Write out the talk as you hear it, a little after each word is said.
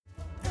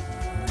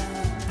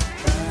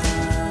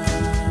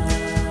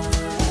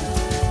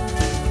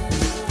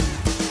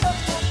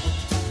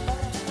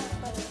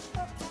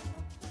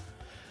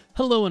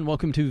Hello and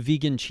welcome to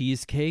Vegan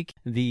Cheesecake,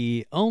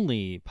 the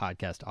only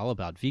podcast all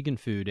about vegan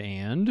food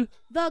and...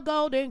 The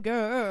Golden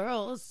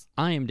Girls.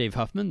 I am Dave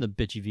Huffman, the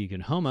bitchy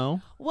vegan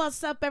homo.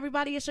 What's up,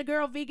 everybody? It's your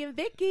girl, Vegan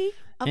Vicky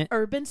of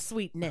Urban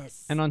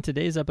Sweetness. And on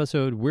today's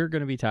episode, we're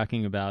going to be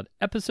talking about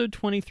episode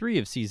 23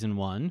 of season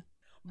 1.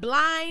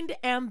 Blind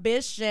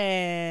Ambition.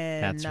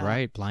 That's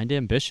right, Blind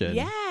Ambition.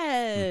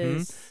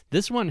 Yes.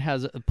 This one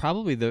has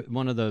probably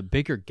one of the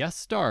bigger guest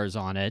stars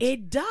on it.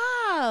 It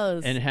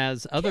does. And it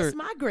has other... Kiss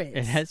my grits.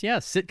 It has,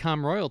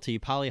 sitcom royalty,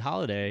 Polly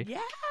Holiday.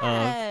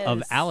 Yes.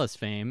 Of Alice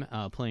fame,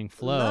 playing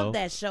Flo. Love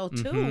that show,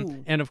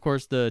 too. And, of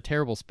course, the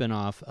terrible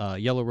spinoff,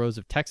 Yellow Rose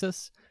of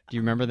Texas. Do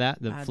you remember that?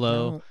 The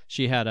Flo, don't.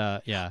 She had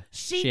a,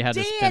 She had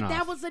did. a spinoff.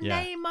 That was the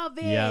name of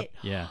it. Yep,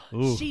 yeah.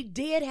 Ooh. She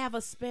did have a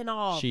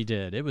spinoff. She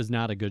did. It was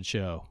not a good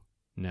show.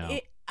 No.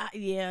 It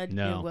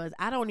was.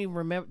 I don't even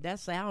remember. I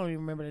don't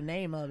even remember the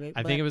name of it.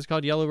 I think it was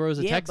called Yellow Rose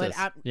of Texas. But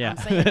I'm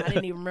saying I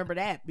didn't even remember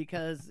that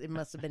because it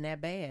must have been that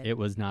bad. It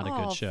was not a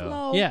good show.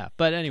 Flo. Yeah,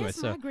 but anyway,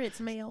 Kiss my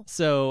grits, Mel.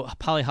 So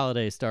Polly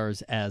Holiday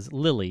stars as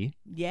Lily,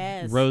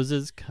 Yes,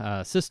 Rose's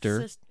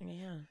sister,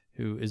 yeah.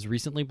 who is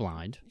recently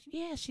blind.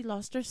 Yeah, she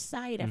lost her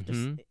sight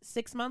after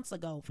 6 months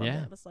ago from the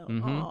episode.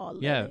 Oh,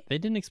 Lily. Yeah, they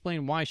didn't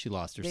explain why she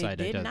lost her sight,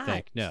 I don't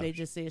think. No. They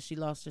just said she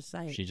lost her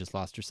sight. She just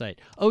lost her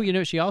sight. Oh,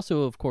 she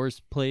also, of course,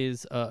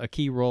 plays a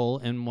key role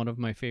in one of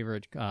my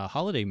favorite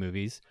holiday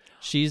movies.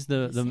 She's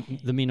the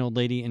mean old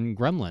lady in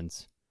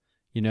Gremlins.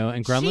 And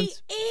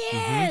Gremlins? She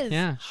is!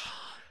 Yeah.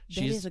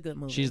 That is a good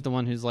movie. She's the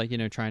one who's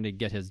trying to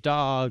get his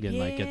dog and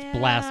gets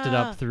blasted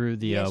up through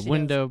the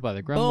window by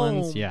the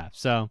Gremlins. Boom. Yeah.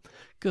 So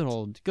good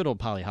old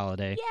Polly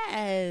Holiday.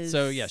 Yes.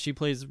 So she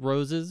plays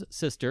Rose's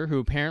sister, who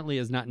apparently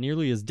is not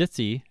nearly as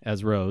ditzy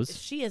as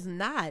Rose. She is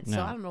not. No.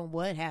 So I don't know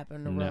what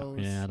happened to Rose.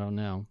 Yeah, I don't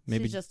know.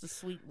 Maybe she's just a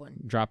sweet one.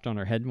 Dropped on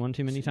her head one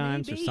too many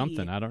times or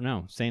something. I don't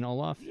know. Saint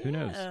Olaf. Who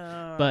knows?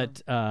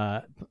 But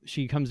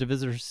she comes to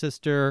visit her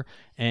sister,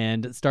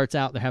 and it starts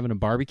out they're having a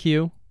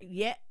barbecue.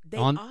 Yeah.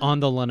 On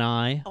the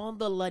lanai. On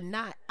the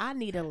lanai. I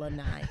need a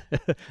lanai.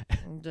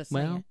 I'm just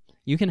well, saying.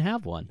 You can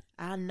have one.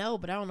 I know,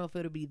 but I don't know if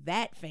it'll be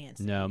that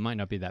fancy. No, it might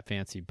not be that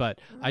fancy. But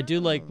I do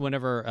like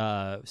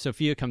whenever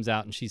Sophia comes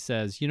out and she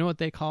says, you know what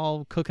they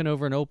call cooking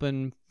over an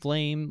open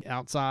flame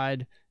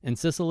outside in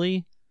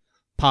Sicily?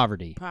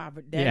 Poverty.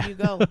 There you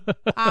go.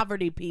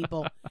 Poverty,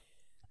 people.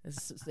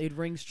 It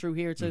rings true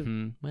here, too.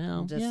 Mm-hmm.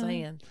 Well, I'm just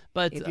saying.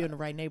 But if you're in the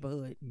right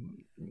neighborhood.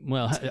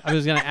 Well, I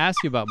was going to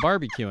ask you about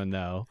barbecuing,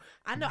 though.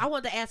 I know. I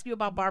wanted to ask you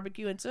about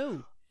barbecuing,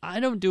 too. I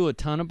don't do a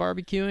ton of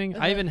barbecuing.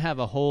 I even have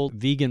a whole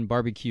vegan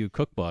barbecue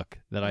cookbook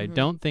that I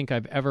don't think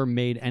I've ever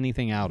made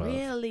anything out of.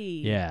 Really?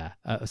 Yeah.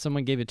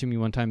 Someone gave it to me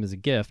one time as a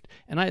gift,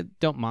 and I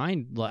don't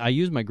mind. I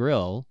use my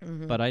grill,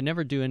 but I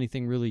never do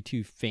anything really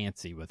too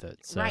fancy with it.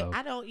 So. Right.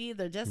 I don't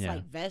either. Just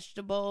like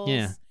vegetables.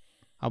 Yeah.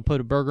 I'll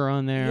put a burger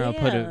on there. Yeah.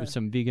 I'll put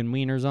some vegan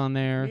wieners on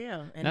there.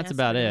 Yeah, and that's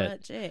about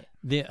it.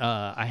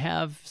 I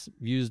have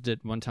used it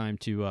one time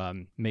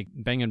to make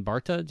bengan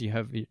barta.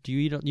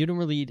 You don't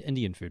really eat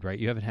Indian food, right?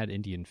 You haven't had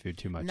Indian food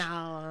too much.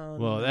 No.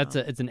 Well,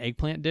 it's an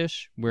eggplant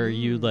dish where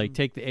you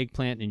take the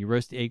eggplant and you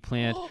roast the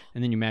eggplant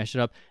and then you mash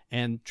it up.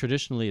 And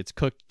traditionally, it's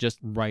cooked just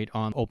right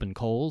on open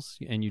coals,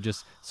 and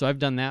so I've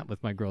done that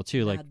with my grill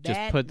too.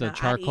 Just put the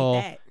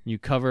charcoal, you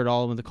cover it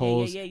all with the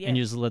coals, and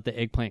you just let the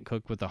eggplant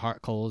cook with the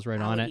hot coals right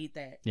on it. Eat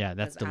that. Yeah,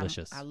 that's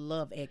delicious. I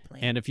love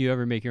eggplant. And if you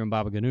ever make your own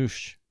baba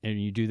ganoush and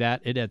you do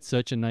that, it adds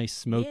such a nice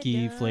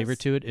smoky flavor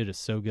to it. It is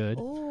so good.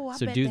 Oh,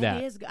 so bet do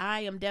that is.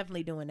 I am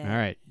definitely doing that. All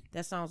right.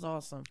 That sounds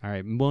awesome. All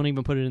right. Won't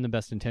even put it in the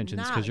best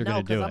intentions because you're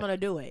going to do it. I'm going to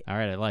do it. All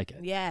right. I like it.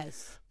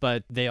 Yes.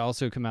 But they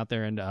also come out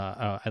there, and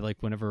I like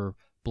whenever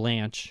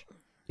Blanche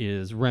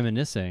is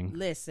reminiscing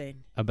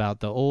about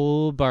the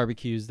old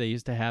barbecues they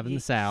used to have in the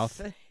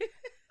South,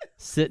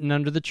 sitting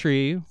under the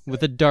tree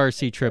with the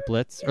Darcy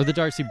triplets, or the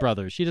Darcy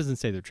brothers. She doesn't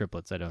say they're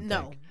triplets, I don't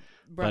think.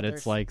 Brothers. But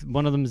it's like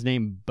one of them's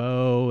named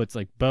Bo. It's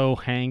like Bo,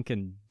 Hank,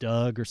 and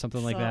Doug or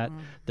something like that.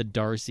 The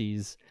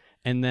Darcys.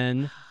 And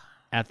then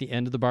at the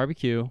end of the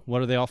barbecue,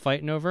 what are they all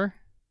fighting over?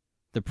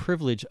 The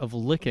privilege of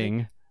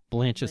licking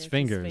Blanche's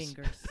fingers.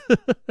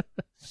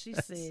 She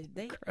said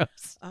they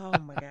gross. Oh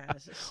my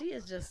gosh. She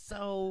is just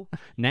so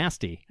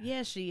nasty.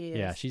 Yeah, she is.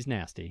 Yeah, she's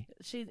nasty.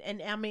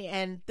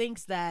 And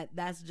thinks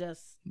that's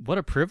just what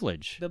a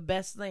privilege. The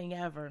best thing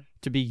ever.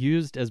 To be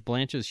used as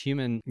Blanche's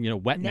human,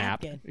 wet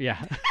napkin. Nap.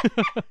 Yeah.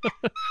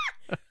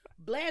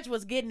 Blanche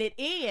was getting it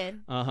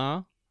in.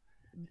 Uh-huh.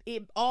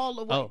 All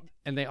the way. Oh,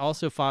 and they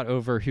also fought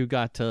over who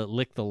got to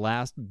lick the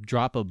last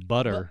drop of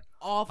butter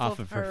off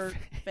of her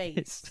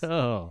face.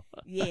 Oh.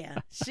 Yeah.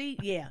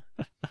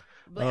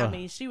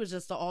 But she was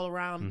just an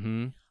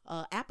all-around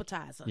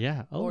appetizer.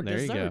 Yeah. Oh, or there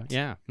dessert. You go.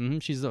 Yeah.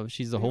 Mm-hmm.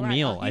 She's the whole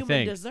meal, I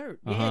think. Dessert.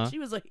 Yeah. She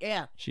was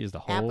she is the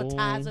whole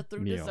appetizer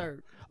through meal.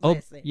 Dessert. Oh,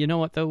 you know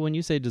what though? When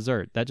you say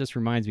dessert, that just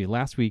reminds me.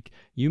 Last week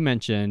you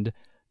mentioned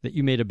that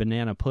you made a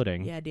banana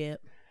pudding. Yeah, I did.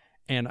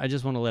 And I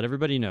just want to let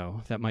everybody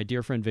know that my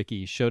dear friend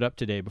Vicky showed up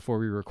today before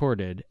we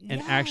recorded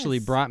and actually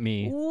Yes. brought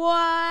me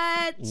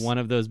What? one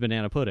of those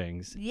banana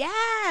puddings.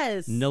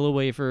 Yes. Nilla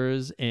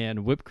wafers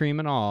and whipped cream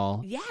and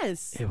all.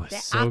 Yes. It was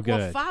that so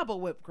good. Aquafaba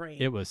whipped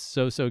cream. It was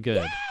so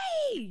good.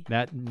 Yay!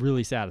 That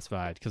really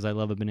satisfied because I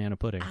love a banana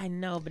pudding. I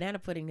know banana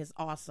pudding is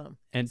awesome,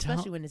 And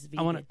especially when it's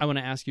vegan. I want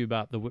to ask you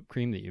about the whipped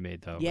cream that you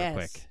made though, Yes. real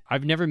quick.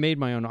 I've never made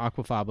my own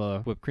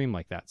Aquafaba whipped cream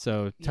like that.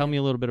 So tell Yeah. me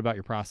a little bit about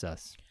your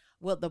process.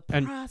 Well, the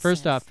And process.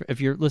 first off,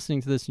 if you're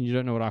listening to this and you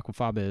don't know what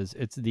Aquafaba is,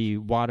 it's the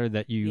water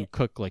that you Yeah.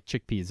 cook like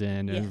chickpeas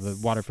in, and the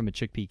Yes. water from a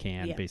chickpea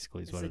can, Yeah.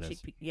 basically, is It's what a it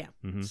is. chickpea. Yeah.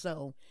 Mhm.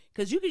 So,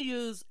 because you can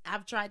use,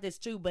 I've tried this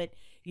too, but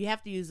you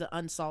have to use the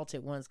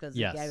unsalted ones because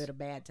Yes. it gave it a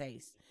bad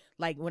taste.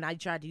 Like when I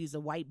tried to use a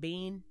white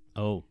bean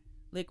Oh,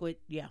 liquid,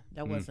 yeah,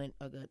 that wasn't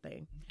a good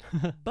thing.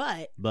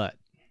 But but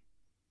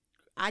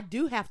I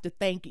do have to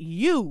thank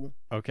you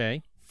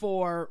okay,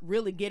 for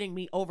really getting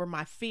me over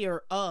my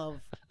fear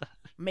of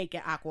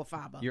making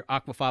aquafaba. your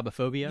Aquafaba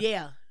phobia.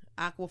 Yeah,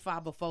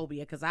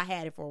 aquafabophobia, because I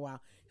had it for a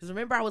while. Because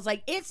remember, I was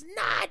like, it's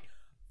not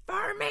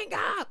firming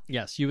up.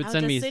 Yes, you would I was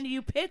send just me. sending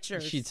you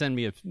pictures. She'd send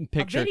me a a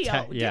picture. video.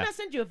 Yeah, Didn't I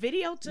send you a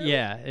video too?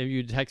 yeah. If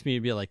you'd text me,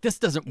 you'd be like, "This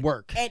doesn't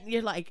work." And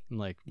you're like, I'm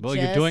like, "Well,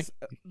 just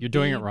you're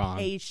doing be it wrong."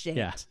 Patient.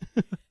 Yeah.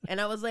 And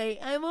I was like,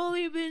 I've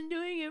only been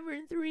doing it for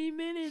 3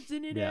 minutes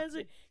and it Yeah.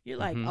 hasn't. You're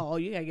like, Mhm. oh,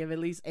 you gotta give at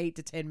least 8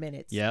 to 10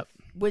 minutes. Yep.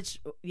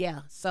 Which,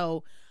 yeah.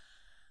 So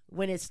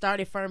when it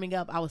started firming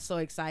up, I was so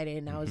excited,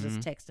 and I was just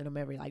texting them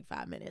every like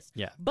 5 minutes.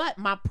 Yeah. But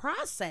my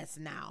process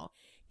now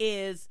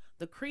is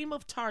the cream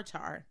of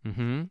tartar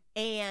Mm-hmm.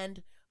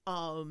 and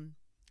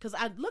because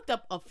I looked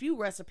up a few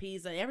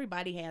recipes and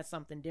everybody has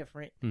something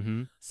different.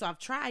 Mm-hmm. So I've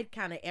tried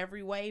kind of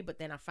every way, but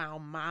then I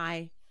found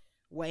my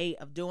way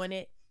of doing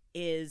it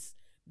is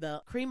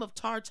the cream of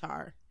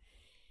tartar.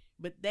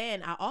 But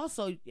then I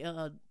also,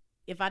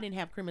 if I didn't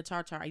have cream of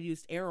tartar, I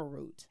used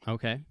arrowroot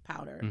Okay.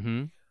 powder.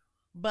 Mm-hmm.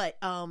 But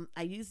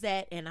I used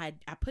that, and I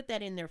put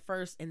that in there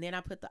first, and then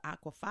I put the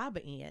aquafaba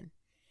in,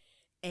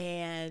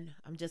 and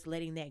I'm just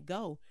letting that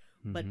go.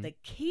 But the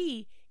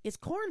key is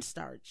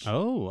cornstarch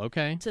Oh,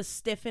 okay. to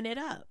stiffen it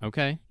up.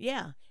 Okay.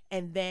 Yeah.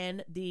 And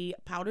then the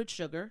powdered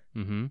sugar,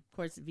 Mm-hmm. of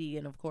course,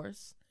 vegan, of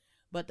course,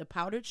 but the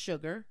powdered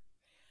sugar.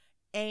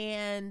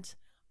 And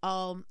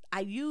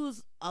I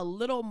use a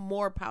little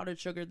more powdered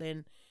sugar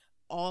than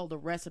all the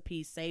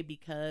recipes say,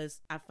 because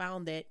I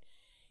found that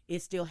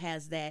it still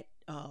has that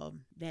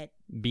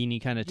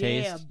Beanie kind of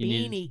taste. yeah,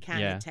 You beanie need- kind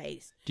yeah. of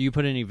taste. Do you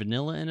put any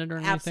vanilla in it or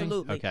anything?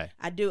 Absolutely. Okay.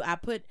 I do. I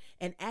put,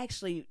 and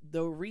actually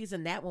the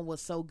reason that one was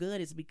so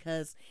good is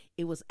because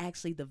it was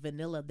actually the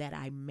vanilla that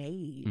I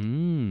made.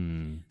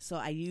 Mm. So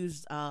I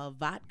used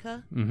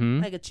vodka,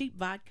 Mm-hmm. like a cheap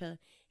vodka,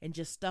 and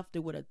just stuffed it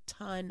with a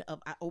ton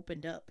of, I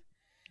opened up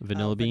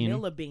Vanilla bean.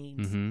 vanilla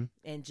beans, Mm-hmm.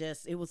 and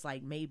just, it was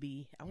like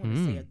maybe, I want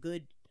to say a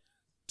good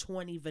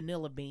 20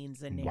 vanilla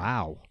beans in there.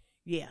 Wow.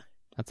 Yeah.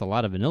 That's a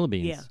lot of vanilla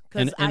beans. Yeah,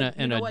 'cause in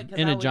you know what? 'Cause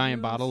in I a would giant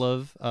use- bottle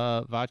of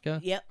vodka.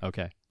 Yep.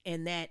 Okay.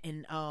 And that,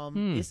 and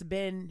it's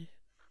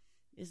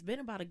been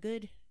about a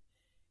good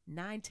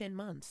 9-10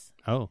 months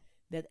Oh.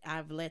 that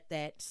I've let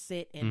that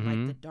sit in Mhm.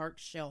 like the dark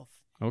shelf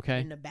Okay.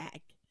 in the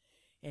back,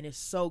 and it's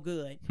so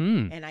good.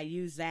 Hmm. And I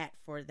use that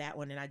for that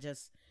one, and I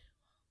just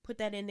put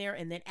that in there,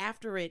 and then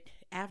after it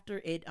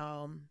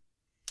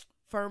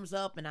firms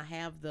up, and I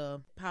have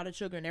the powdered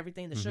sugar and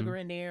everything, the sugar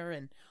in there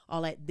and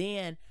all that,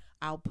 then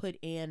I'll put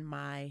in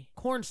my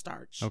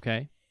cornstarch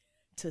Okay.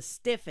 to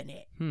stiffen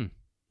it Hmm.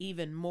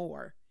 even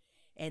more,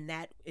 and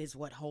that is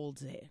what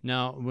holds it.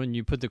 Now, when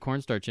you put the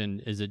cornstarch in,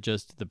 is it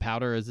just the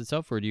powder as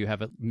itself, or do you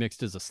have it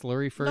mixed as a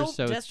slurry first? Nope,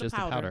 so just it's the just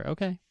powder. the powder.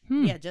 Okay.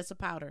 Hmm. Yeah, just a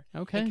powder.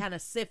 Okay. And kind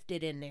of sift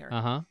it in there.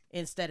 Uh-huh.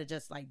 Instead of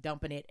just like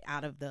dumping it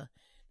out of the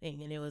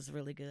thing, and it was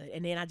really good.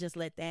 And then I just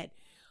let that,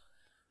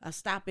 I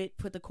stop it,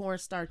 put the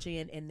cornstarch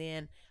in, and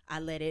then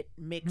I let it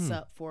mix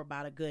up for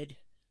about a good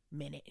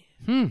minute.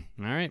 All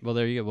right. Well,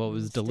 there you go. Well, it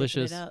was Sticking it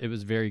delicious. up. It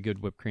was very good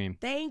whipped cream.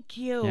 Thank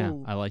you. Yeah,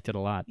 I liked it a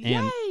lot. Yay!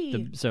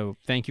 And so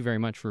thank you very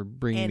much for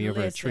bringing And me over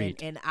a listen,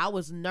 treat. and I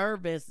was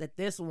nervous that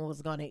this one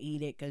was going to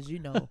eat it, because, you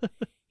know,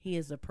 he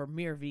is a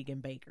premier vegan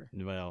baker.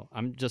 Well,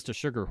 I'm just a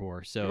sugar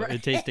whore, so Right.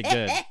 it tasted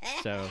good.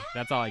 So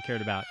that's all I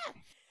cared about.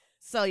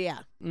 So, yeah.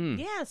 Mm,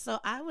 Yeah, so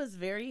I was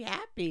very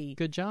happy.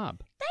 Good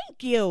job.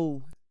 Thank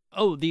you.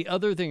 Oh, the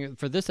other thing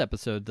for this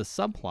episode, the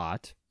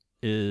subplot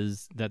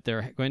is that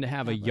they're going to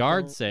have a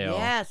yard sale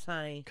Yes,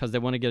 honey. because they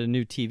want to get a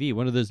new TV,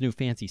 one of those new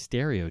fancy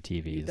stereo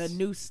TVs. The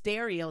new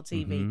stereo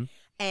TV. Mhm.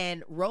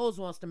 And Rose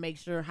wants to make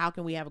sure, how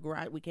can we have a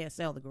garage? We can't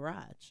sell the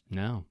garage.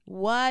 No.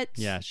 What?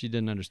 Yeah, she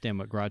didn't understand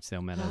what garage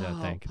sale meant, I don't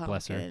Oh, think.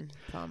 Bless her.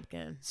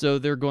 Pumpkin. So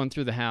they're going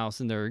through the house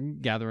and they're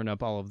gathering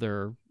up all of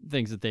their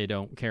things that they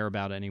don't care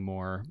about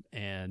anymore.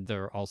 And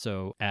they're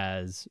also,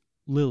 as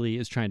Lily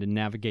is trying to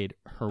navigate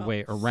her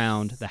way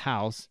around the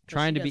house,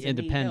 trying to be doesn't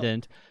need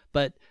independent.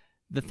 But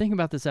the thing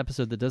about this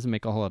episode that doesn't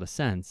make a whole lot of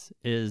sense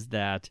is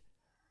that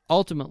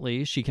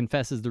ultimately she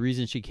confesses the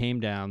reason she came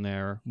down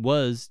there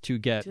was to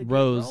get To get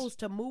Rose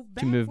to move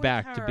back, to move with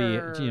back to be,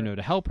 her. to, you know,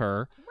 to help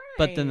her.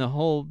 But then the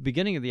whole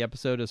beginning of the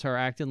episode is her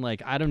acting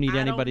like I don't need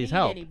anybody's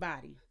help.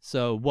 Anybody.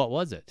 So what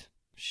was it?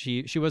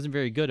 She wasn't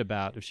very good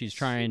about if she's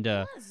trying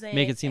to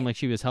make it seem like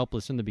she was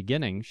helpless in the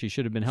beginning. She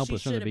should have been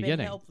helpless from the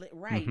beginning.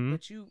 Right,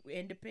 but you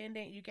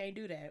independent, you can't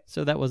do that.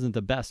 So that wasn't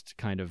the best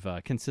kind of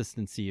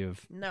consistency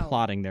of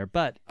plotting there.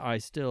 But I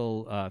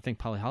still think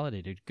Polly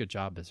Holiday did a good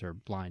job as her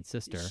blind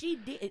sister. She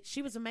did.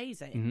 She was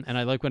amazing. Mm-hmm. And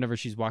I like whenever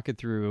she's walking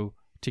through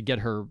to get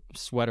her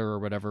sweater or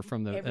whatever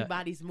from the...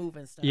 Everybody's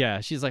moving stuff. Yeah,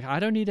 she's like, I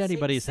don't need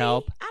anybody's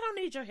help. I don't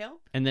need your help.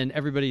 And then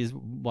everybody's,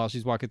 while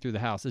she's walking through the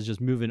house, is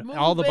just moving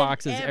all the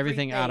boxes,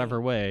 everything out of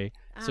her way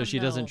so she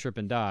doesn't trip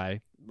and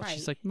die. Right.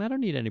 She's like, I don't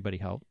need anybody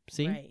help.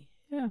 See? Right.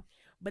 Yeah.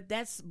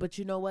 But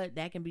you know what?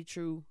 That can be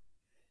true.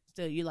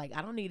 Still, you're like,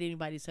 I don't need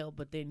anybody's help,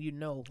 but then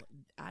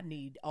I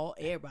need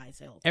everybody's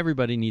help.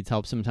 Everybody needs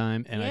help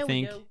sometime, and I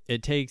think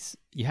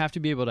you have to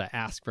be able to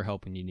ask for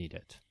help when you need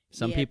it.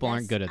 Some people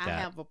aren't good at that.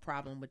 I have a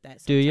problem with that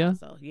sometimes. Do you?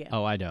 So, yeah.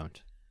 Oh, I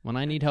don't. When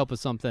I need help with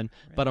something,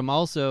 but I'm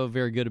also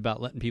very good about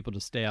letting people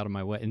to stay out of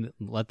my way and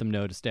let them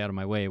know to stay out of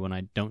my way when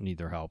I don't need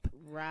their help.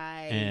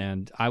 Right.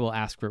 And I will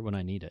ask for it when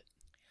I need it.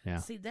 Yeah.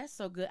 See, that's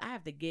so good. I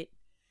have to get,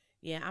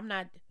 I'm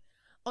not,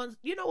 on.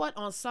 You know what,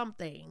 on some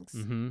things,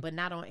 but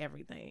not on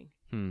everything.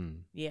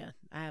 Yeah,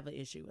 I have an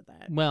issue with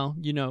that. Well,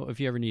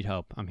 if you ever need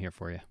help, I'm here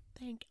for you.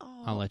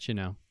 I'll let you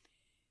know.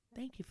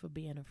 Thank you for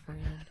being a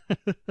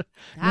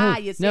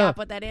friend. You see, I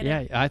put that in.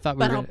 Yeah, I thought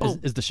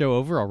is the show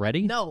over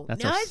already? No,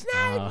 it's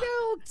not.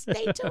 No,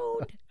 stay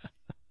tuned.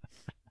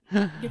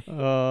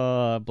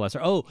 Bless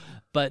her. Oh,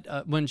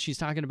 but when she's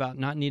talking about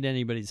not need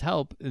anybody's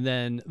help,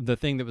 then the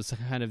thing that was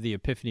kind of the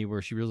epiphany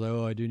where she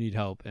realized, I do need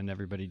help, and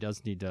everybody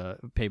does need to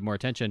pay more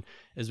attention,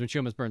 is when she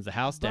almost burns the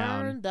house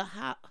down. Burn the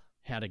house.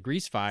 Had a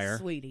grease fire.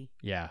 Sweetie.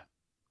 Yeah.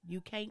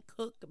 You can't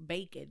cook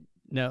bacon.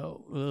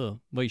 No.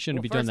 Well, you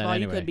shouldn't be doing that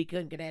anyway. You could be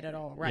cooking that at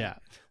all, right? Yeah.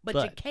 But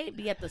you can't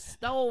be at the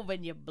stove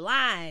and you're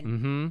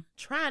blind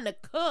trying to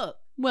cook.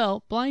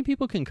 Well, blind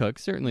people can cook.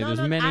 Certainly,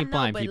 there's many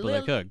blind people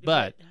that cook.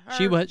 But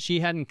she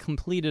hadn't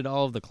completed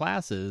all of the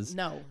classes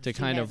to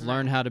kind of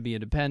learn how to be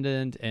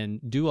independent and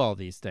do all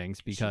these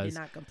things because she did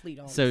not complete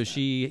all so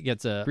she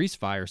gets a grease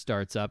fire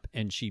starts up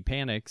and she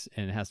panics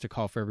and has to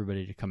call for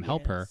everybody to come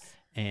help her.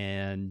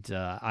 And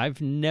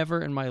I've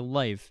never in my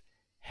life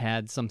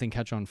had something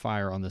catch on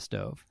fire on the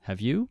stove.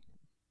 Have you?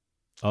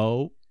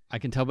 Oh, I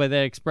can tell by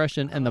that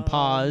expression and the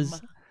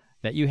pause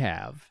that you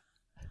have.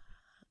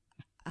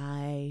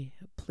 I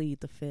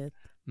plead the fifth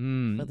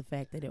for the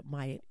fact that it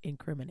might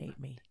incriminate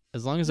me.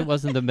 As long as it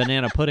wasn't the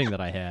banana pudding that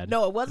I had.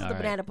 No, it wasn't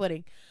banana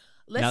pudding.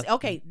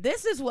 Okay,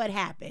 this is what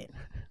happened.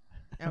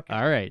 Okay.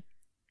 All right.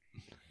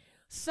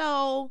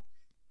 So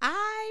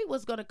I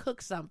was going to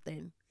cook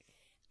something.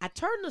 I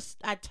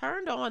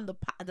turned on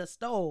the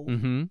stove.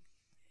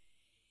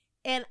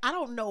 And I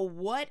don't know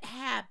what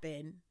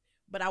happened,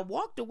 but I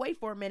walked away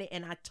for a minute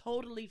and I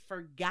totally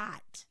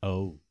forgot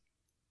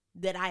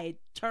that I had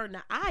turned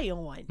the eye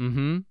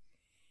on.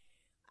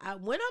 I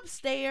went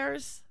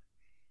upstairs,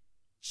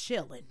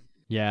 chilling.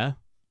 Yeah.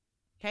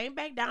 Came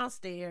back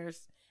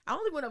downstairs. I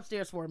only went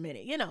upstairs for a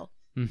minute, So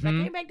I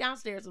came back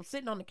downstairs. I'm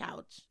sitting on the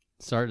couch.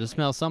 Started to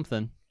smell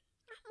something.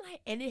 I'm like,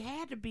 and it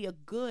had to be a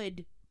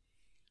good,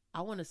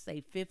 I want to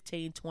say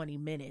 15, 20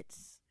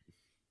 minutes.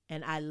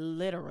 And I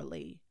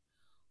literally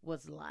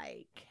was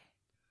like,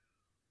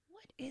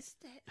 what is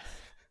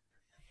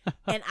that?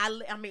 And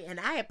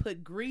I had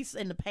put grease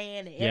in the pan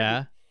and everything.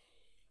 Yeah.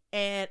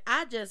 And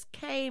I just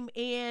came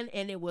in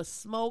and it was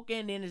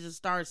smoking and it just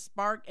started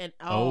sparking.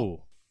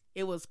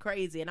 It was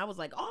crazy. And I was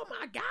like, oh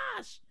my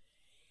gosh.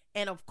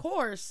 And of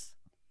course,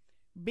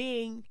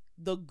 being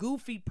the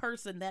goofy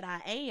person that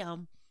I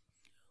am,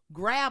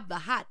 grabbed the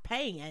hot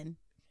pan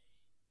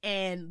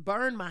and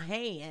burned my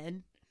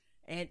hand.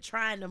 And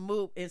trying to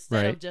move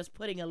instead of just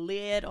putting a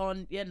lid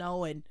on,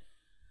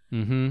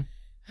 and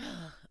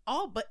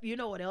but you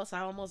know what else I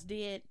almost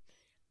did?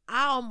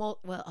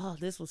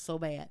 This was so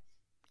bad.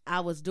 I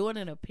was doing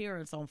an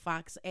appearance on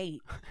Fox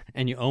 8.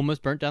 And you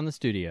almost burnt down the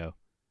studio.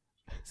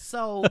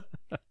 So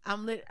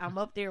I'm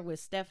up there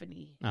with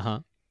Stephanie.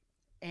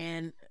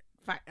 And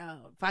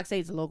Fox 8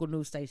 is a local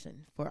news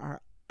station for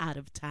our out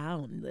of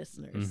town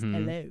listeners.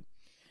 Hello.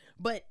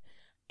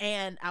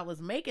 And I was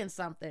making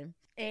something.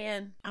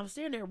 And I'm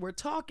sitting there, we're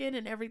talking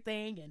and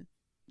everything, and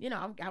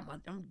I'm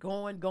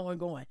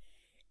going,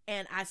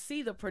 and I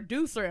see the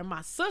producer and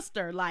my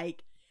sister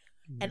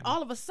and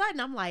all of a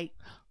sudden I'm like,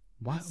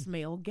 wow. I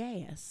smell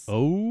gas.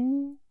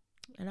 Oh,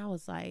 and I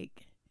was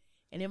like,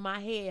 and in my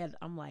head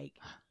I'm like,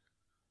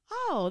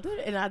 oh,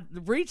 and I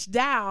reached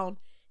down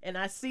and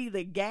I see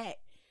the gas.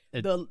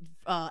 The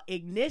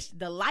ignition,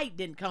 the light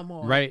didn't come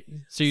on. Right,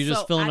 so you're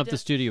just filling up the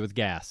studio with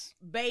gas,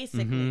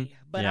 basically.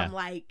 But I'm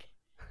like,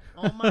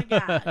 oh my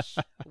gosh,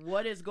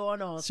 what is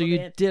going on? So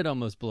you did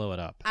almost blow it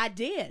up. I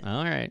did.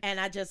 All right. And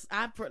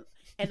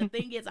and the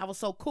thing is, I was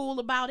so cool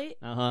about it.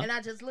 And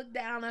I just looked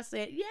down. I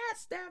said, "Yes,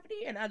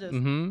 Stephanie," and I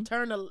just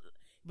turned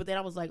But then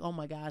I was like, "Oh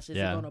my gosh, is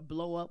it going to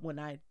blow up when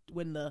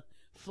the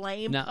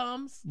flame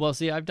comes?" Well,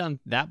 see, I've done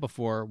that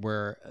before,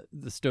 where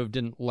the stove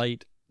didn't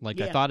light Like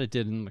Yeah. I thought it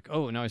did, and I'm like,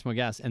 oh, now I smell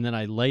gas. And then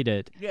I light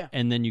it, Yeah.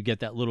 and then you get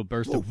that little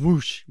burst of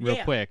whoosh real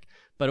Yeah. quick.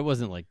 But it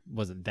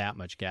wasn't that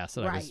much gas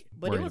that I was Right.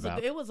 But worried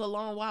about. it was a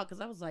long while because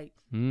I was like,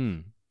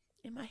 Mm.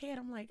 in my head,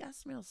 I'm like, I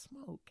smell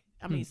smoke.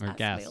 I mean, or I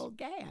gas. smell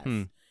gas.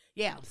 Hmm.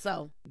 Yeah.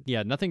 So,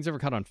 Yeah, nothing's ever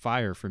caught on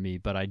fire for me,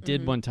 but I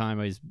did Mhm. one time.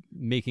 I was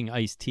making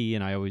iced tea,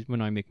 and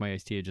when I make my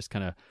iced tea, I just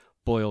kind of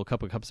boil a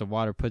couple of cups of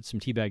water, put some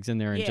tea bags in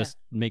there, and Yeah. just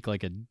make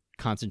like a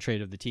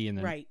concentrate of the tea, and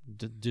then Right.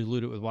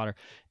 dilute it with water.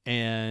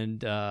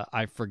 And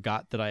I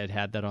forgot that I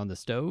had that on the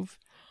stove,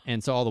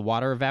 and so all the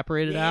water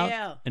evaporated out.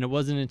 yeah. And it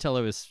wasn't until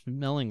I was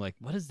smelling like,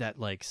 what is that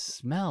like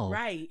smell?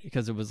 Right.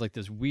 Because it was like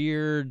this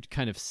weird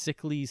kind of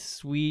sickly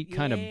sweet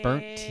kind of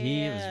burnt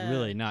tea. It was Yeah.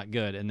 really not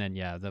good. And then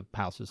the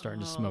house was starting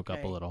to Oh, smoke up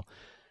a okay. little.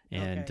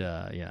 And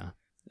Okay. yeah.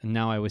 And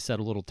now I always set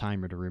a little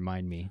timer to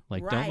remind me,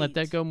 like, don't let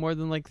that Right. go more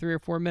than like 3 or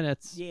 4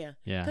 minutes. Yeah.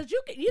 Yeah. Because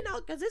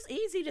because it's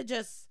easy to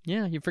just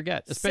Yeah, you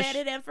forget. set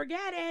it and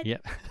forget it. Yeah.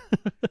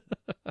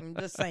 I'm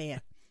just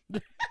saying.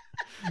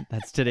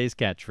 That's today's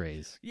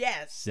catchphrase.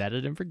 Yes. Set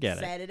it and forget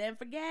it. Set it and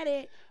forget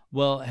it.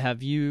 Well,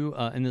 have you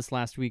in this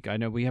last week? I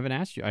know we haven't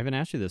asked you. I haven't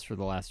asked you this for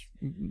the last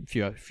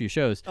few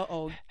shows.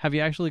 Uh-oh. Have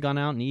you actually gone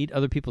out and eat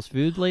other people's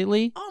food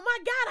lately? Oh, my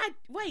God.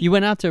 Wait. You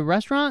went out to a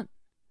restaurant?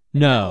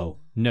 No,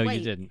 you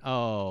Wait. didn't.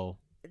 Oh,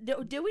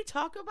 Did we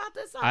talk about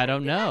this? I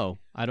don't know.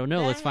 I don't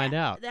know. that Let's I find had-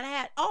 out. That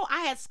I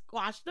had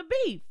squashed the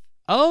beef.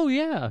 Oh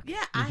yeah.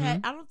 Yeah, I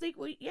don't think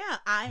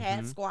I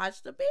had Mhm.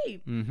 squashed the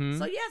beef. Mm-hmm.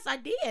 So yes, I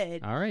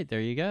did. All right,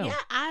 there you go. Yeah,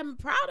 I'm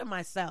proud of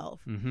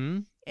myself. Mm-hmm.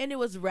 And it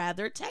was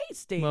rather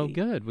tasty. Well,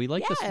 good. We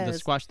like the Yes.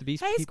 squash the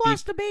beef. Hey,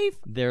 squash the beef.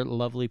 They're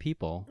lovely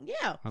people.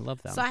 Yeah. I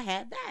love them. So I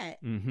had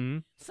that. Mm-hmm.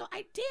 So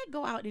I did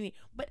go out and eat.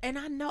 And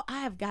I know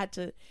I have got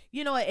to,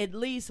 at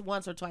least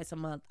once or twice a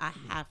month, I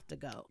have to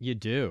go. You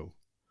do.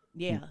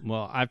 Yeah.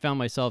 Well, I found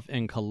myself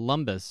in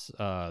Columbus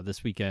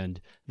this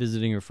weekend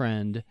visiting a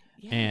friend,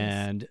 Yes.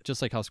 and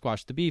just like how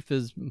Squash the Beef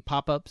is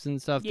pop-ups and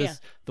stuff, Yeah.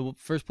 the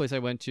first place I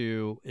went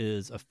to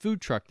is a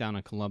food truck down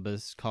in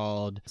Columbus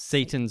called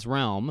Satan's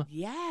Realm,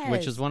 Yes.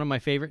 which is one of my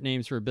favorite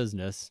names for a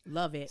business.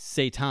 Love it.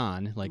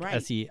 Satan, like Right.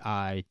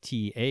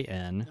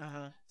 Seitan,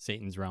 Uh-huh.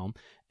 Satan's Realm.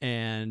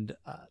 And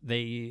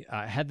they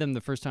had them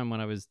the first time when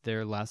I was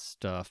there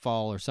last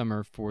fall or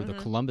summer for the Mhm.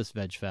 Columbus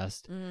Veg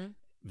Fest. Hmm.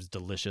 It was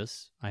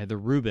delicious. I had the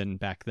Reuben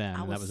back then,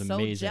 I and that was so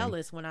amazing.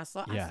 jealous when I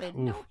saw. Yeah. I said,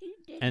 Oof. "No, he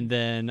didn't." And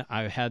then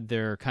I had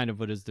their kind of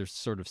what is their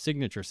sort of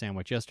signature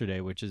sandwich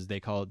yesterday, which is they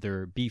call it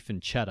their beef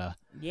and cheddar.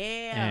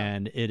 yeah,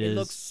 And it is.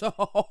 looks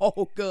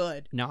so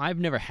good. Now, I've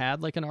never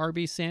had like an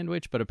Arby's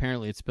sandwich, but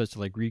apparently it's supposed to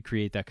like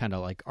recreate that kind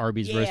of like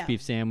Arby's roast Yeah.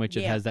 beef sandwich.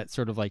 It Yeah. has that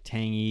sort of like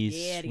tangy,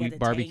 Yeah, they got sweet the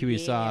barbecue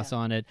tang- sauce yeah.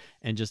 on it,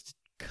 and just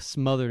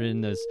smothered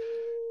in this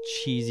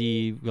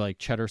cheesy like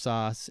cheddar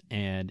sauce,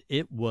 and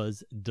it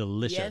was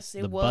delicious. Yes,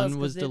 it the was, bun 'cause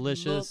was it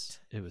delicious.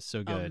 It was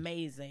so good.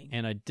 Amazing.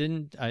 And I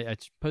didn't. I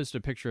posted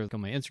a picture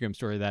on my Instagram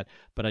story of that,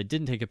 but I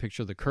didn't take a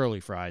picture of the curly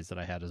fries that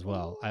I had as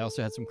well. I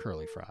also had some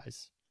curly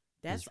fries.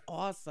 That's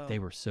awesome. They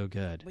were so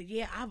good. But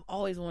yeah, I've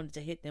always wanted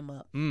to hit them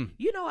up. Mm.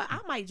 You know what? I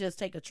might just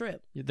take a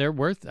trip. They're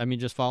worth. I mean,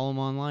 just follow them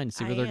online,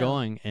 see where I they're am.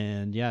 going,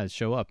 and yeah,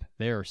 show up.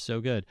 They are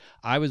so good.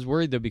 I was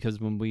worried though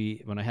because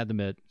when I had them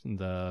at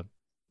the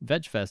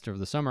Veg Fest over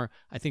the summer,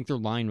 I think their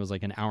line was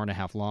like an hour and a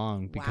half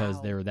long because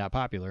Wow. they were that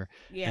popular.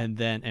 Yeah.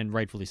 And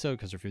rightfully so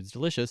because their food's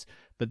delicious.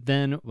 But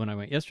then when I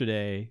went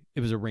yesterday, it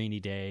was a rainy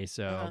day,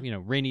 so Uh-huh.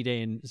 rainy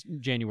day in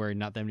January,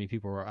 not that many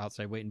people were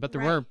outside waiting, but there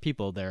Right. were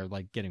people there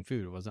like getting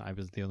food. I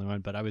was the only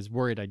one, but I was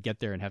worried I'd get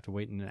there and have to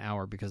wait in an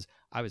hour because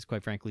I was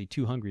quite frankly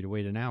too hungry to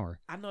wait an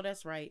hour. I know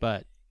that's right.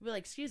 But Be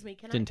like, excuse me,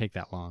 didn't take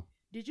that long.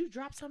 did you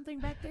drop something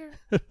back there?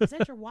 Is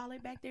that your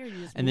wallet back there? You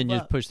just And then move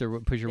you up. just push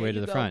your There way to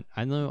you the go. front.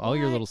 I know all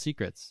your What? little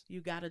secrets.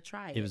 You gotta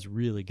try it. It was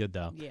really good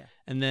though. Yeah.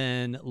 And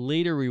then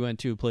later we went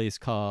to a place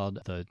called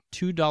the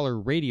 $2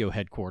 Radio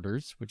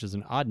Headquarters, which is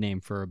an odd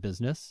name for a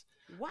business.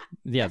 What?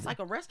 Yeah. That's like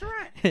a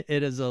restaurant.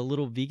 It is a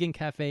little vegan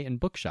cafe and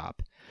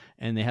bookshop.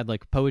 And they had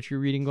like poetry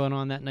reading going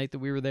on that night that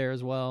we were there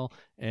as well.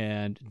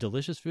 And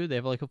delicious food. They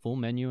have like a full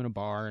menu and a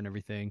bar and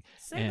everything.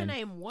 Say And- the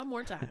name one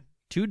more time.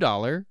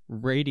 $2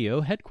 Radio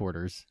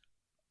Headquarters.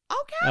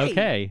 Okay.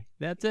 Okay.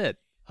 That's it.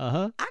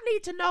 Uh-huh. I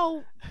need to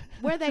know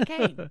where that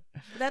came.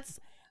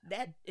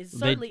 That is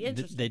certainly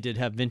interesting. They did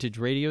have vintage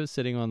radios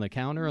sitting on the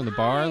counter on the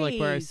bar, like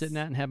where I was Nice. sitting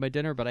at and had my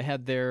dinner. But I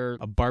had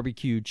a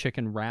barbecue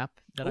chicken wrap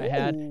that I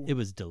had. Ooh. It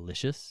was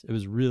delicious. It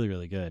was really,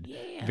 really good.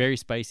 Yeah. Very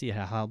spicy. It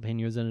had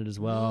jalapenos in it as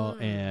well,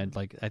 Mm. and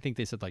like I think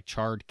they said like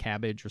charred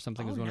cabbage or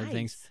something was one of the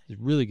things. nice. It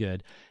was really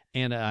good.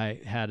 And I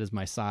had as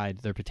my side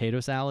their potato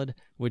salad,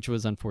 which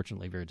was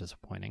unfortunately very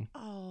disappointing.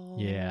 Oh.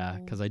 Yeah,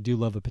 because I do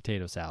love a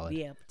potato salad.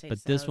 Yeah, potato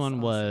but this salad's one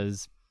awesome.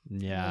 was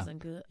It yeah. wasn't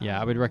good.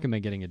 Yeah, I would Oh.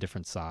 recommend getting a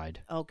different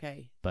side.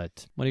 Okay.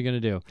 But what are you gonna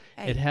do?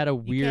 Hey, It had a You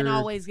weird. can't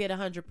always get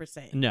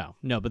 100%.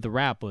 No, but the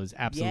wrap was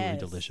absolutely Yes.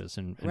 delicious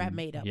and Wrap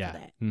made up for yeah.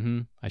 that. Mm-hmm.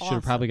 I should have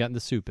Awesome. probably gotten the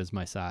soup as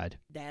my side.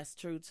 That's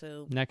true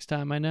too. Next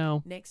time I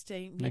know. Next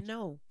thing you Next-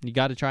 know. You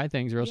got to try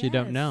things or else you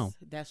don't know.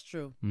 Yes, That's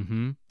true.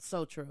 Mm-hmm.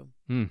 So true.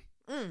 Mm.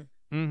 Mm.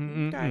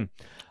 Mm-hmm. Okay.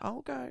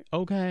 Okay.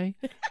 Okay.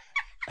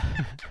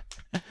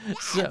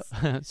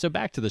 So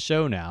back to the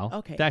show now.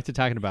 Okay. Back to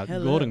talking about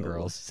Hello. Golden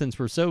Girls, since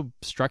we're so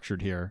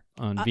structured here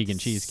on Vegan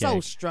Cheesecake. So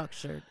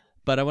structured.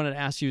 But I wanted to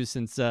ask you,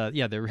 since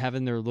they're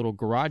having their little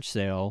garage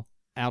sale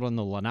out on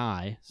the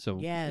Lanai, so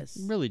Yes.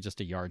 really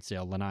just a yard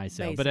sale, Lanai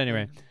sale. But Basically.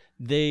 anyway,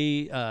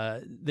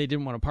 they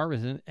didn't want to part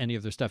with any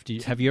of their stuff.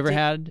 Have you ever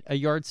had a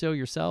yard sale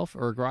yourself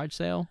or a garage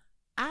sale?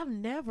 I've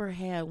never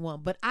had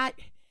one, but I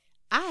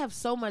have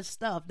so much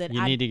stuff that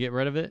You I need to get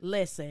rid of it?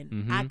 listen.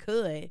 Mhm. I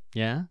could.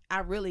 Yeah? I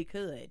really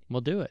could.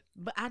 Well, do it.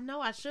 But I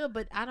know I should,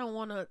 but I don't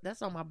want to.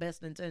 That's on my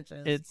best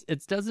intentions.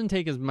 It doesn't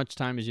take as much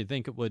time as you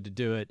think it would to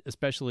do it,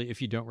 especially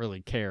if you don't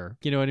really care.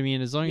 You know what I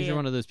mean? As long as you're Yeah.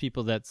 one of those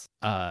people that's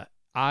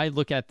I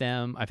look at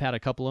them, I've had a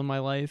couple in my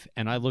life,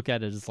 and I look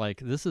at it as like,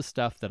 this is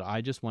stuff that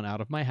I just want out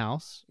of my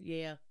house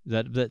yeah.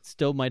 that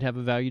still might have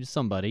a value to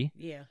somebody.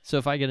 Yeah. So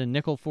if I get a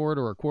nickel for it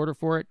or a quarter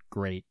for it,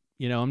 great.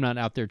 You know, I'm not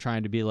out there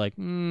trying to be like,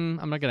 I'm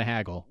not going to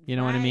haggle. You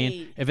know what I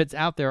mean? Right. If it's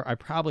out there, I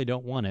probably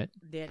don't want it.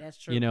 Yeah, that's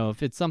true. You know,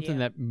 if it's something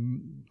Yeah.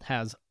 that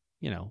has,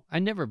 I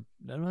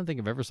don't think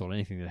I've ever sold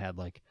anything that had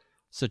like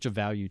such a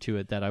value to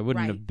it that I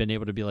wouldn't Right. have been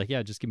able to be like,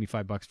 yeah, just give me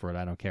 $5 for it.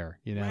 I don't care.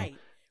 You know, Right.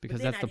 because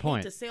but then that's the I'd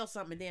point. hate to sell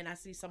something, and then I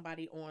see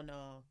somebody on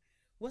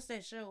what's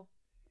that show?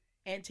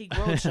 Antique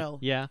Roadshow.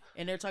 Yeah,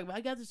 And they're talking about,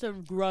 I got this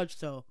from garage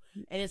sale,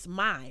 and it's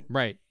mine,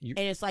 right. and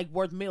it's like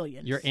worth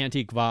millions. Your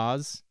antique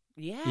vase.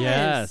 Yes.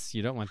 Yes,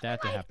 you don't want that I'm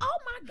to like, happen. oh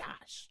my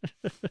gosh.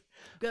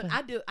 Good.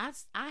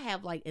 I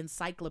have like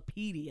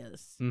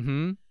encyclopedias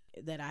Mm-hmm.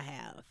 that I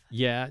have.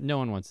 Yeah, no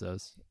one wants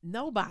those.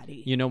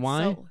 Nobody. You know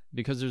why? So,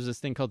 Because there's this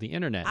thing called the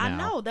internet now. I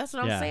know. That's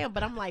what Yeah. I'm saying.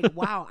 But I'm like,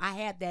 wow, I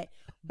had that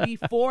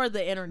before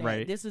the internet.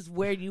 Right. This is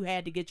where you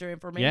had to get your Yeah,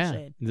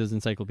 information. those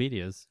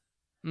encyclopedias.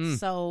 Mm.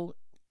 So,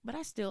 but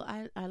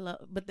I love,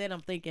 but then I'm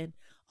thinking,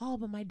 oh,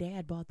 but my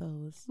dad bought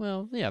those.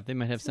 Well, yeah, they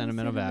might have So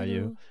sentimental value.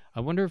 sentimental. I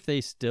wonder if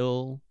they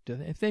still,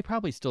 if they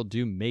probably still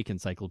do make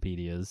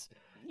encyclopedias,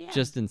 Yeah.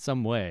 just in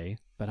some way.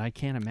 But I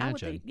can't I would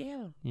imagine. think,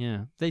 yeah.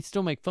 Yeah, they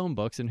still make phone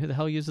books, and who the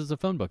hell uses a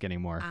phone book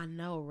anymore? I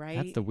know, right?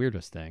 That's the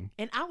weirdest thing.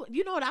 And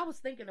you know what? I was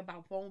thinking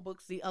about phone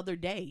books the other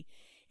day,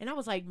 and I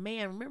was like,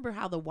 man, remember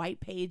how the white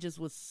pages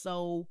was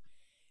so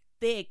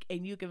thick,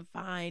 and you can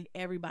find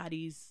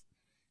everybody's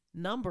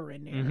number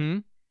in there. Mm-hmm.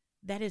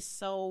 That is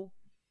so.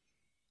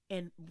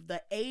 And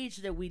the age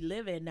that we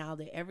live in now,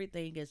 that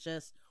everything is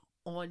just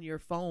on your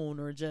phone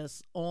or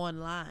just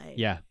online.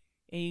 Yeah.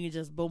 And you can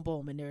just boom,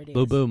 boom, and there it is.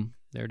 Boom, boom.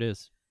 There it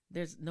is.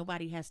 There's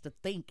nobody has to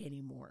think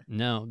anymore.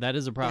 No, that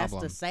is a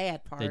problem. That's the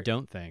sad part. They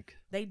don't think.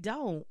 They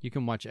don't. You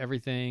can watch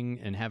everything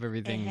and have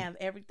everything. And have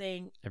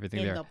everything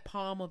everything in there. the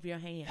palm of your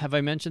hand. Have I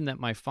mentioned that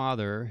my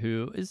father,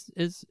 who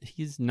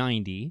he's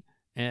 90,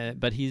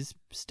 but he's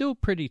still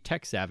pretty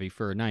tech savvy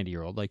for a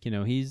 90-year-old. Like,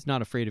 he's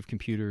not afraid of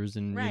computers,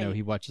 and Right.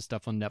 he watches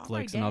stuff on Netflix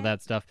right, and all Dad.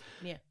 that stuff.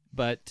 Yeah.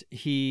 But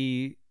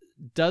he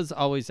does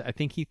always, I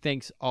think he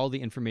thinks all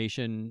the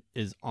information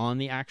is on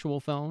the actual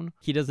phone.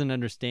 He doesn't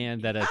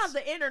understand that it's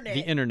the internet. the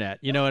internet.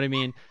 You know what I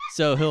mean?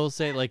 So he'll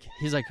say, like,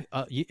 he's like,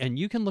 and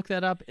you can look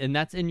that up, and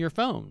that's in your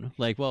phone.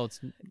 Like, well, it's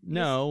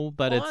no,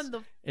 but on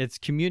the, it's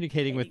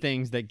communicating with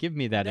things that give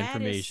me that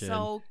information. Is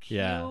so cute.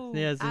 Yeah.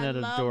 Isn't I that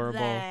love adorable?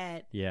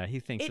 That. Yeah, he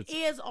thinks It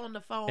is on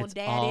the phone, it's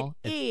Dad. all-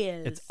 It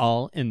is. it's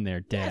all in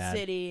there, Yes, Dad.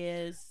 it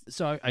is.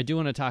 So I do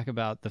want to talk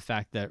about the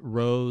fact that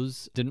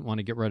Rose didn't want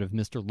to get rid of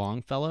Mr.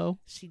 Longfellow,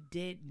 She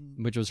didn't.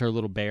 which was her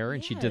little bear,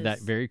 and she did that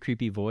Yes. very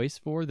creepy voice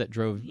that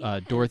drove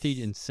Dorothy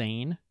Yes.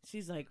 insane.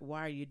 She's like,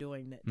 why are you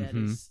doing that? That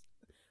Mhm. is.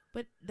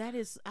 But that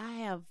is. I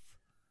have.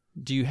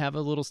 Do you have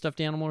a little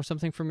stuffed animal or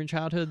something from your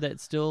childhood that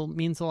still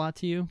means a lot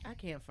to you? I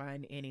can't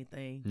find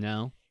anything.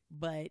 No.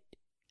 But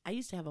I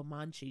used to have a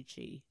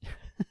Manchichi.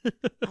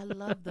 I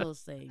love those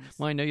things.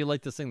 Well, I know you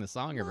like to sing the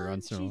song every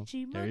once in a while.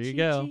 Manchichi, There you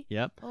go. Manchichi.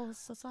 Yep. Oh,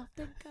 so soft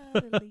and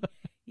cuddly.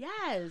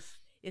 Yes.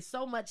 It's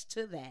so much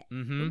to that.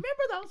 Mm-hmm.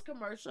 Remember those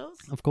commercials?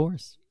 Of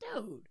course.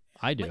 Dude.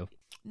 I do. But,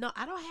 no,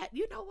 I don't have.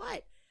 You know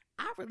what?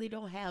 I really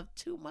don't have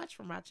too much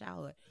from my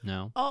childhood.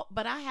 No. Oh,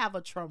 but I have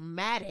a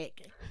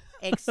traumatic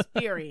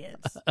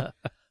experience.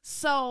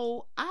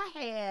 So I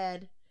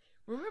had.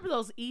 Remember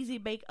those easy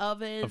bake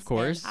ovens? Of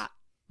course. and hot-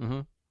 Mm-hmm.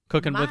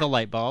 Cooking with My- a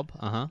light bulb.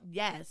 Uh-huh.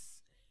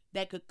 yes.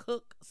 That could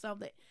cook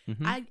something.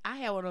 Mhm. I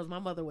had one of those. My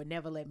mother would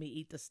never let me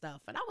eat the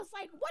stuff, and I was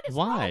like, "What is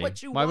Why? wrong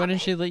with you? Why woman?"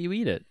 wouldn't she let you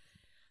eat it?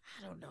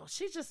 I don't know.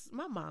 She just.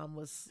 My mom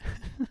was.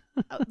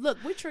 Look,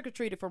 we trick or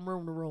treated from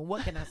room to room.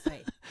 What can I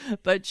say?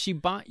 But she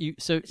bought you,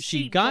 so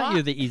she She got you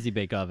bought- the Easy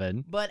Bake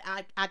Oven, But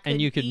I couldn't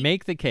and you could eat,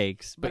 make the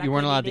cakes, but I you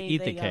weren't couldn't allowed to eat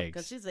the anything else,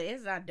 'cause cakes. she said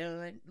it's not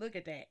done. Look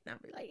at that. And I'll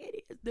be like,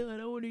 it is done.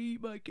 I want to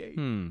eat my cake.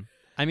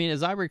 I mean,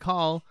 as I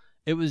recall,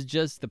 it was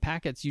just the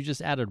packets. You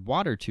just added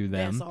water to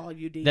them. That's all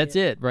you did. That's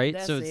it, right?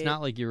 That's so it's it.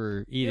 not like you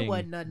were eating It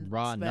wasn't nothing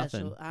raw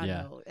special. nothing. I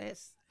Yeah, know.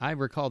 It's I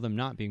recall them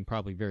not being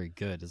probably very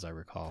good, as I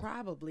recall.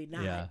 probably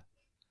not. Yeah.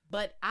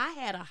 But I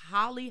had a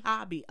Holly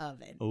Hobby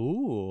oven.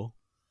 Ooh.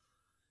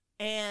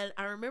 And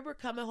I remember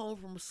coming home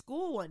from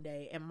school one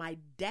day, and my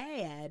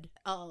dad,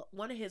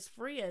 one of his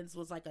friends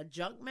was like a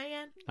junk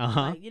man.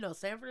 Uh-huh. Like,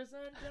 Sanford and Son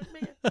junk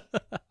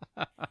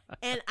man.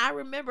 And I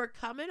remember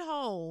coming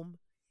home,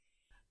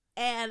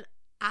 and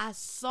I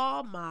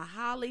saw my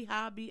Holly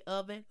Hobby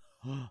oven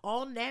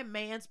on that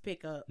man's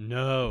pickup.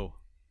 No.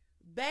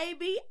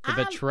 Baby,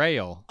 The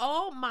betrayal.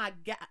 Oh my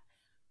God.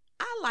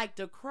 I like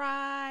to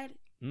cried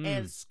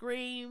and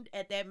screamed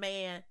at that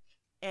man.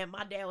 And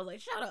my dad was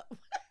like, shut up.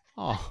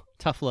 Oh,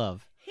 tough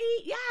love.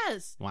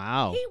 Yes.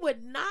 Wow. He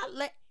did not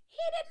let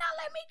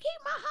me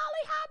keep my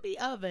Holly Hobby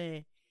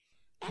oven.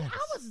 And I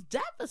was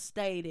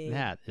devastated.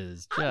 That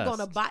is just... I'm going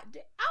to buy...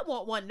 I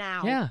want one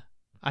now. Yeah.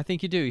 I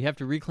think you do. You have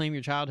to reclaim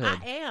your childhood.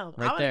 I am.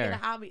 Right I want to there. get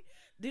a hobby.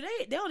 They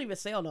don't even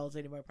sell those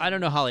anymore. I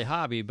don't know Holly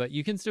Hobby, but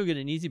you can still get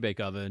an Easy Bake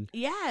Oven.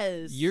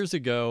 Yes. Years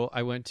ago,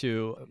 I went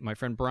to... My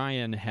friend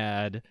Brian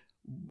had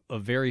a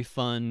very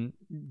fun,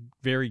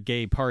 very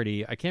gay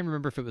party. I can't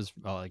remember if it was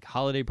like a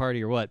holiday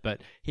party or what,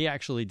 but he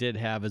actually did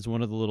have as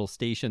one of the little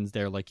stations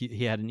there, like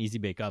he had an Easy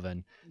Bake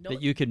Oven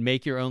that you could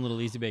make your own little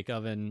Easy Bake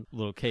Oven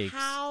little cakes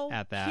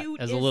at that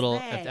cute as a is little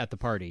that? at the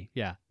party.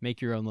 Yeah,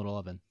 make your own little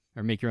oven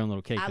or make your own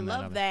little cake. I in that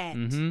love oven. that.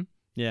 Mm-hmm.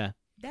 Yeah,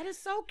 that is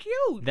so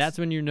cute. that's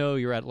when you know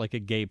you're at like a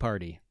gay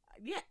party.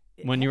 Yeah.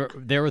 When you're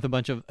there with a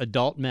bunch of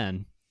adult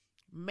men.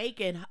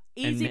 Making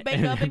Easy Bake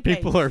and Oven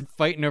people cakes. are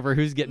fighting over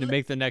who's getting to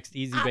make the next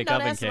Easy Bake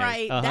Oven that's cake.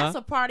 right. That's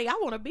a party I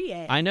want to be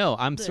at. I know.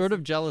 I'm sort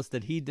of jealous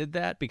that he did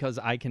that because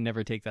I can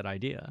never take that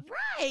idea.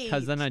 Right.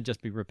 Because then I'd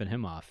just be ripping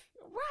him off.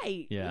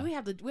 Right. Yeah. We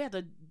have to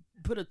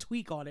put a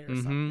tweak on it or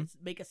something.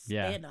 Make a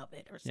spin of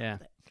it or something. Yeah.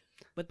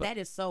 But that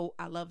is so.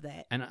 I love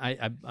that. And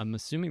I'm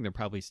assuming they're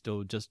probably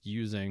still just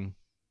using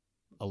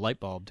a light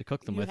bulb to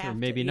cook them with, or have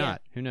maybe to, yeah.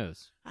 not. Who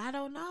knows? I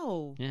don't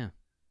know. Yeah.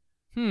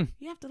 You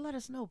have to let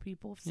us know,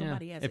 people, if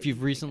somebody has. If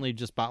you've recently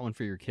just bought one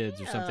for your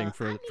kids or something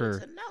for I need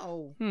to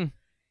know.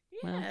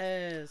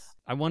 Yes.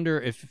 I wonder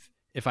if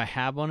I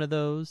have one of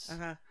those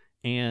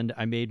and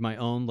I made my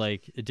own,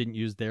 like it didn't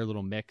use their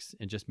little mix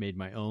and just made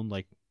my own,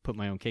 like put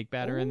my own cake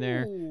batter in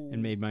there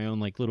and made my own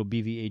like little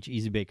BVH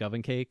Easy Bake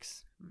Oven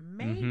cakes.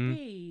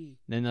 Maybe.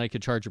 Then I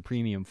could charge a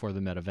premium for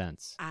them at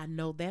events. I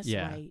know that's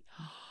right.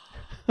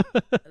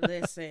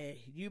 Listen,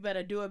 you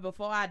better do it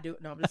before I do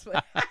it. No, I'm just.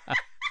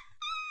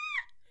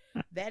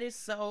 That is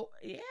so,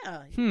 you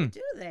can do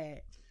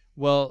that.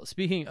 Well,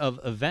 speaking of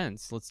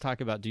events, let's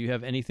talk about, do you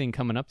have anything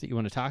coming up that you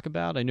want to talk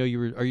about? I know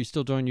are you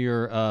still doing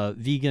your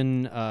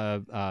vegan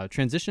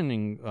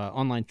transitioning,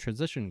 online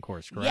transition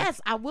course, correct?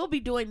 Yes, I will be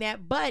doing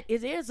that, but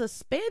it is a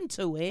spin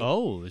to it.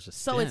 Oh, there's a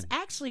spin. So it's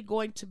actually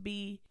going to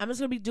be, I'm just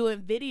going to be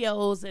doing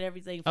videos and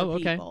everything for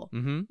people.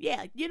 Mm-hmm.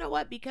 Yeah, you know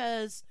what?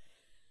 Because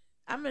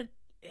I kind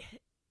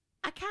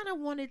of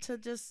wanted to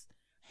just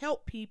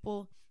help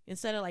people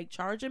instead of like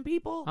charging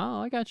people.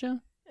 Oh, I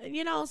gotcha.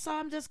 You know, so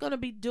I'm just going to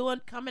be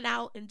coming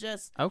out and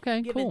just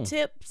giving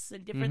tips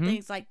and different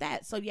things like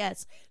that. So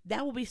yes,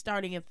 that will be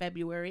starting in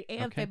February,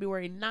 and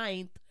February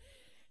 9th,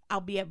 I'll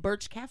be at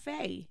Birch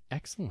Cafe.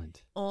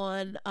 Excellent.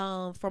 On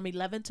from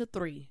 11 to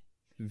 3.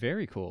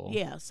 Very cool.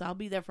 Yeah, so I'll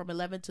be there from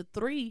 11 to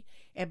 3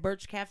 at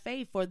Birch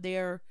Cafe for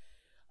their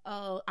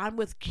I'm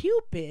with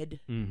Cupid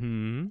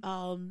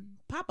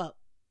pop-up.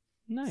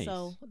 Nice.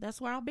 So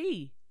that's where I'll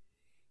be.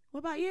 What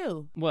about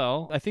you?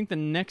 Well, I think the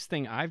next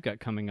thing I've got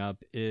coming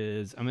up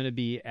is I'm going to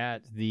be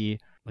at the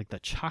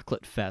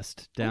Chocolate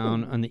Fest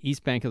down on the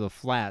East Bank of the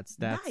Flats.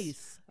 That's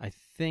nice. I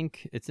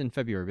think it's in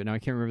February, but now I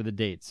can't remember the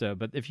date. So,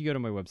 but if you go to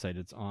my website,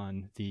 it's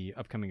on the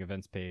upcoming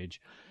events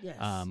page. Yes.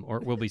 Or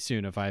it will be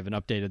soon if I haven't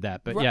updated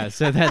that. But yeah,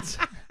 so that's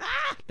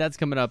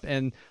coming up,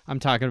 and I'm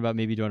talking about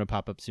maybe doing a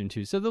pop-up soon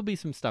too. So there'll be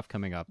some stuff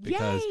coming up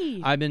because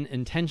I've been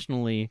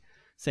intentionally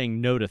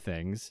saying no to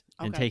things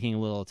and taking a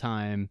little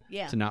time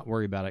to not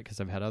worry about it because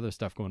I've had other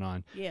stuff going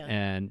on.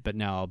 Yeah. But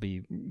now I'll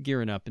be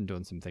gearing up and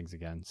doing some things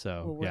again.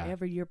 So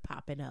wherever you're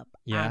popping up,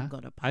 yeah, I'm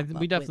gonna pop up.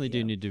 We definitely with do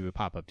you. need to do a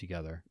pop up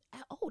together.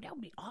 Oh, that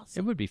would be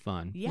awesome. It would be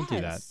fun. Yes. We'll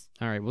do that.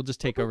 All right, we'll just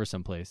take over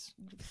someplace.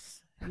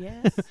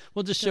 Yes.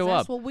 We'll just show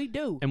that's up. what we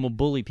do. And we'll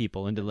bully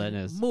people into letting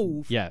us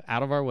move. Yeah,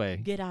 out of our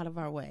way. Get out of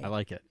our way. I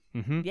like it.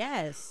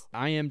 Yes.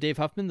 I am Dave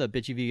Huffman, the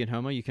Bitchy Vegan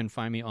Homo. You can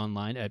find me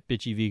online at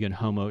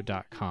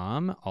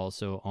bitchyveganhomo.com.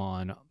 Also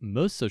on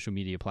most social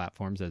media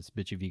platforms as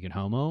Bitchy Vegan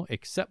Homo,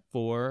 except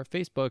for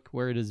Facebook,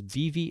 where it is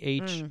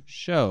BVH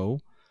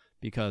Show,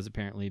 because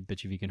apparently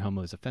Bitchy Vegan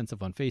Homo is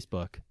offensive on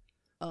Facebook.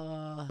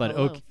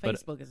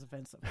 Facebook is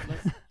offensive.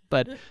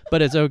 but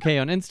it's okay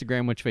on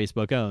Instagram, which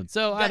Facebook owns.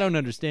 So I don't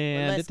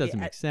understand. It doesn't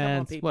make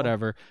sense.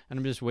 Whatever. And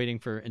I'm just waiting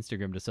for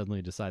Instagram to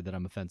suddenly decide that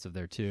I'm offensive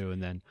there too.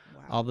 And then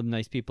all the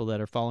nice people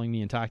that are following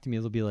me and talk to me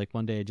will be like,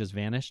 one day I just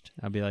vanished.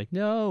 I'll be like,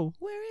 no.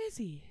 Where is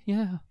he?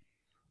 Yeah.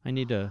 I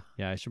need to.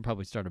 Yeah, I should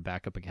probably start a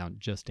backup account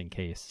just in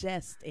case.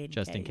 Just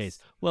in case.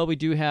 Well, we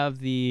do have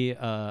the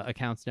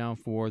accounts now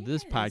for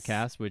this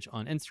podcast, which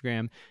on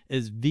Instagram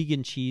is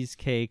Vegan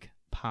Cheesecake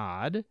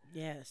Pod.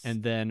 Yes.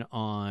 And then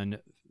on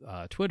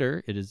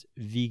Twitter, it is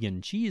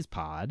Vegan Cheese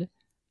Pod,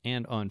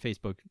 and on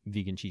Facebook,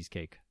 Vegan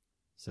Cheesecake.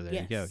 So there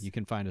you go. You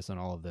can find us on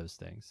all of those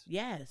things.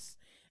 Yes.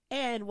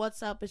 And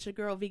what's up? It's your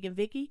girl, Vegan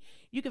Vicky.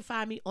 You can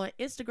find me on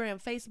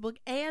Instagram, Facebook,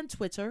 and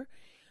Twitter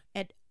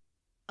at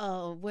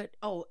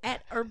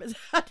at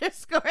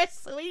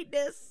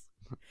urban_sweetness.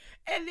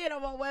 And then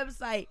on my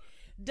website,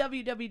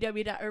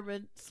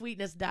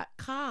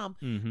 www.urbansweetness.com.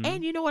 Mhm.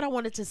 And you know what I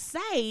wanted to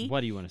say?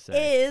 What do you want to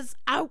say? Is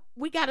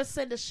we got to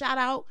send a shout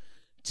out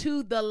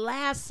to the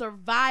last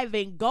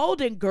surviving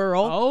Golden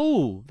Girl.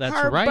 Oh, that's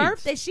her right.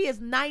 birthday. She is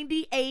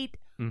 98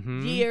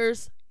 Mhm.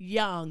 years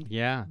young.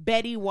 Yeah.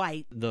 Betty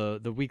White. The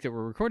week that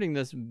we're recording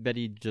this,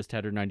 Betty just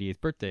had her 98th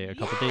birthday a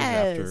couple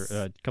days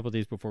a couple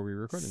days before we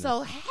were recording this.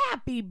 So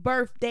happy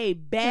birthday,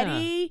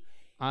 Betty.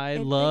 I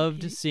And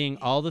loved thank you. seeing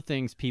all the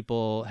things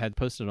people had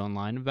posted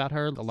online about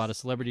her. A lot of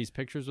celebrities'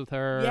 pictures with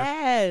her.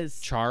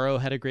 Yes. Charo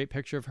had a great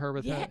picture of her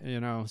with Yeah.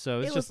 her, so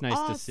it's It just was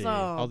nice to see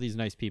awesome. all these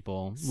nice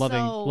people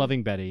So-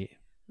 loving Betty.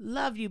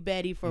 Love you,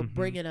 Betty, for Mhm.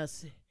 bringing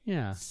us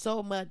Yeah.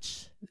 so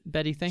much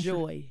Betty, thank you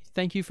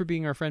for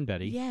being our friend,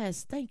 Betty.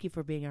 Yes, thank you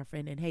for being our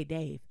friend. And hey,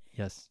 Dave,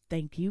 Yes.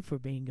 thank you for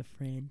being a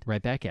friend.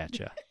 Right back at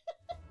you.